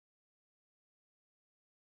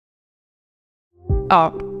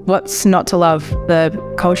Oh, what's not to love? The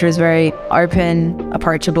culture is very open,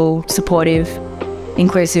 approachable, supportive,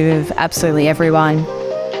 inclusive of absolutely everyone.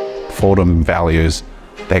 Fordham values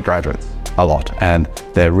their graduates a lot, and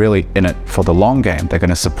they're really in it for the long game. They're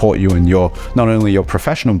going to support you in your, not only your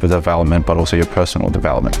professional development, but also your personal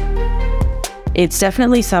development. It's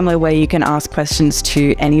definitely somewhere where you can ask questions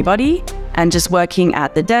to anybody, and just working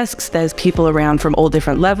at the desks, there's people around from all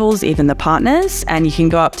different levels, even the partners, and you can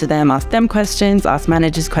go up to them, ask them questions, ask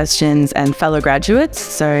managers questions and fellow graduates.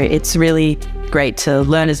 So it's really great to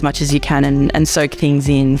learn as much as you can and soak things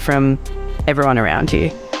in from everyone around you.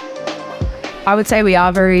 I would say we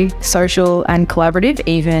are very social and collaborative,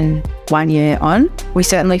 even 1 year on. We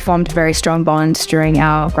certainly formed very strong bonds during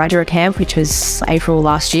our graduate camp, which was April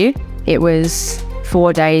last year. It was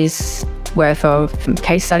 4 days worth of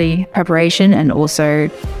case study preparation and also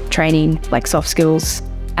training, like soft skills.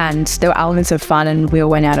 And there were elements of fun, and we all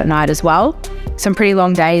went out at night as well. Some pretty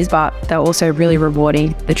long days, but they were also really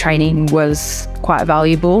rewarding. The training was quite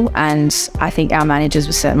valuable, and I think our managers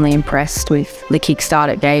were certainly impressed with the kickstart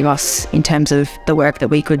it gave us in terms of the work that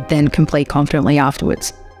we could then complete confidently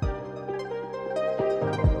afterwards.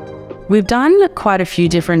 We've done quite a few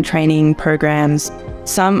different training programs.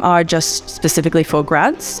 Some are just specifically for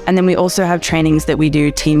grads, and then we also have trainings that we do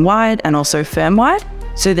team-wide and also firm-wide.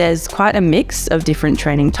 So there's quite a mix of different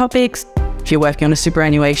training topics. If you're working on a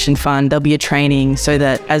superannuation fund, there'll be a training so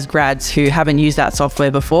that as grads who haven't used that software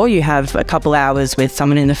before, you have a couple hours with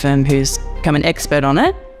someone in the firm who's become an expert on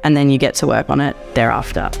it, and then you get to work on it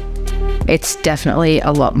thereafter. It's definitely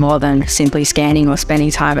a lot more than simply scanning or spending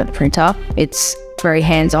time at the printer. It's very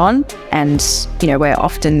hands-on, and we're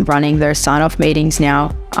often running those sign-off meetings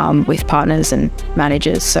now with partners and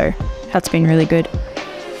managers, so that's been really good.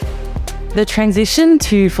 The transition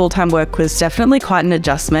to full-time work was definitely quite an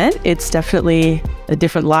adjustment. It's definitely a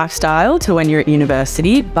different lifestyle to when you're at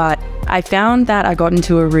university, but I found that I got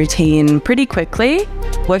into a routine pretty quickly.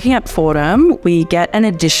 Working at Fordham, we get an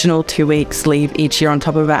additional 2 weeks leave each year on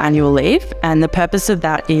top of our annual leave, and the purpose of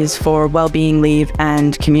that is for wellbeing leave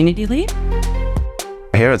and community leave.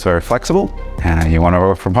 Here it's very flexible. You want to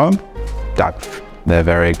work from home? They're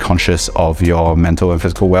very conscious of your mental and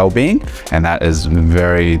physical well-being, and that is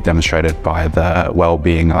very demonstrated by the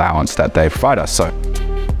well-being allowance that they provide us. So,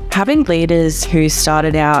 having leaders who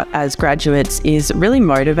started out as graduates is really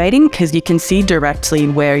motivating because you can see directly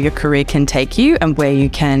where your career can take you and where you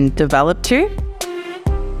can develop to.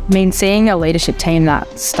 I mean, seeing a leadership team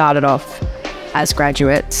that started off as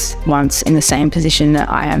graduates once in the same position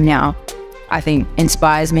that I am now, I think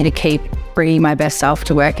inspires me to keep bringing my best self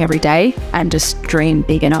to work every day and just dream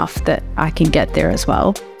big enough that I can get there as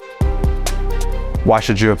well. Why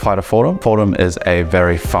should you apply to Fordham? Fordham is a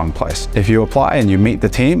very fun place. If you apply and you meet the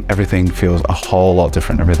team, everything feels a whole lot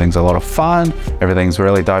different. Everything's a lot of fun, everything's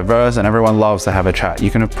really diverse, and everyone loves to have a chat.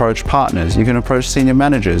 You can approach partners, you can approach senior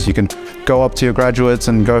managers, you can go up to your graduates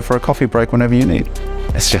and go for a coffee break whenever you need.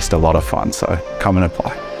 It's just a lot of fun, so come and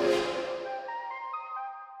apply.